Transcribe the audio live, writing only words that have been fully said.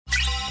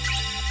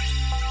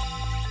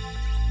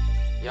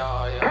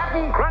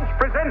Captaincrunch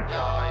presents.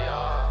 I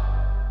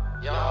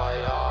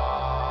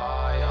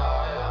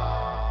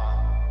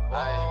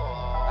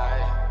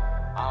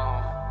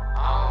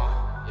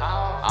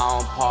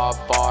don't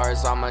pop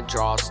bars, I'm a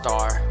draw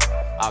star.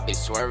 I be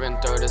swerving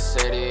through the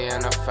city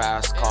in a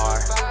fast car.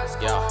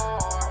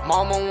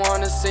 Mama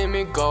wanna see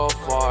me go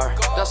far.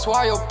 That's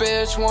why your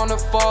bitch wanna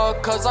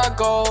fuck, cause I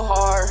go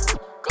hard.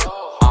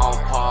 I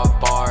don't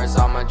pop bars,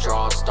 I'm a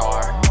draw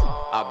star.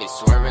 I be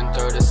swerving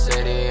through the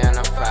city in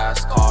a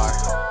fast car.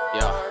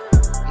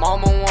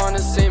 Mama wanna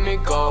see me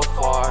go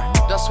far.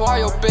 That's why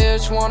your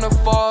bitch wanna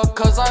fuck,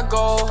 cause I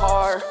go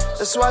hard.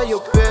 That's why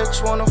your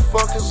bitch wanna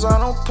fuck, cause I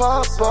don't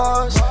pop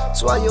bars.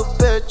 That's why your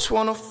bitch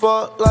wanna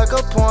fuck like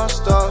a porn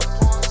star.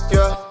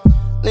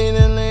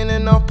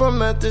 Leaning on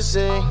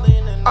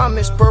promethazine. I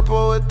mix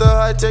purple with the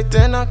high tech,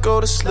 then I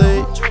go to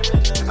sleep.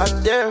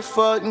 I dare a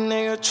fuck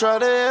nigga try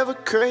to ever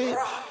creep.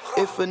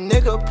 If a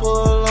nigga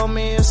pull on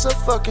me, it's a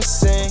fucking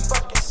scene.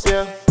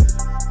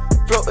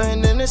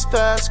 Floating in this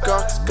fast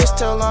car, bitch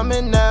tell I'm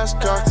in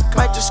NASCAR.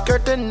 Might just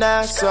skirt the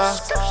NASA.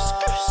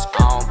 I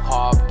don't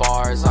pop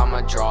bars, I'm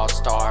a draw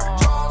star.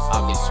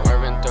 I be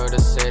swerving through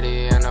the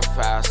city in a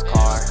fast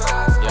car.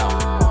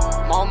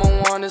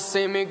 Mama wanna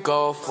see me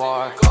go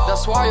far.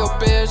 That's why your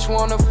bitch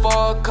wanna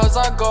fuck, cause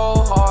I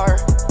go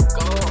hard.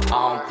 I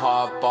don't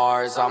pop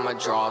bars, I'm a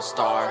draw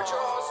star.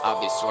 I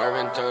be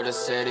swerving through the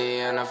city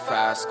in a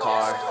fast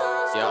car.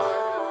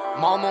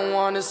 Mama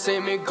wanna see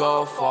me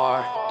go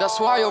far. That's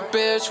why your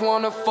bitch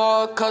wanna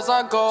fuck, cause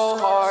I go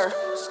hard.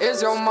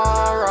 Is your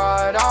mind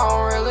right? I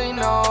don't really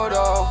know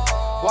though.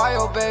 Why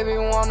your baby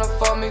wanna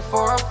fuck me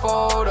for a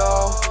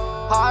photo?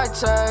 High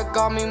tech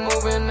got me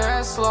moving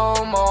in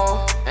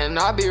slow-mo. And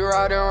I be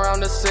riding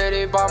around the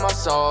city by my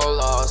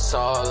solo.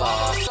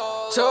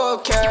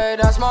 2K,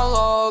 that's my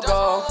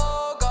logo.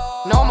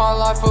 Know my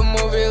life a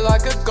movie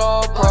like a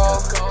GoPro.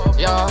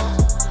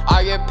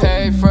 I get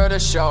paid for the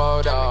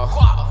show though.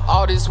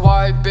 All these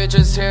white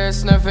bitches here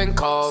sniffing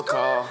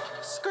cocoa.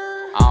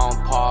 I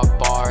don't pop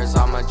bars,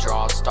 I'm a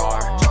draw star.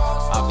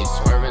 I be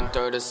swerving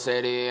through the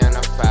city in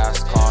a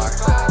fast car.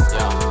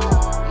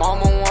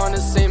 Mama wanna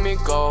see me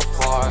go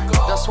far.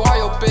 That's why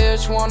your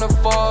bitch wanna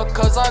fuck,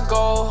 cause I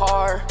go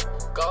hard.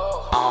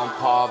 I don't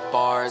pop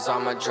bars,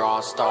 I'm a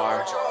draw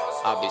star.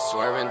 I be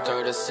swerving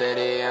through the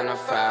city in a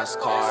fast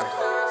car.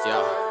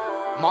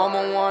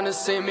 Mama wanna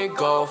see me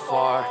go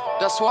far.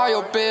 That's why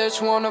your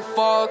bitch wanna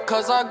fuck,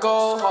 cause I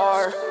go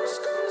hard.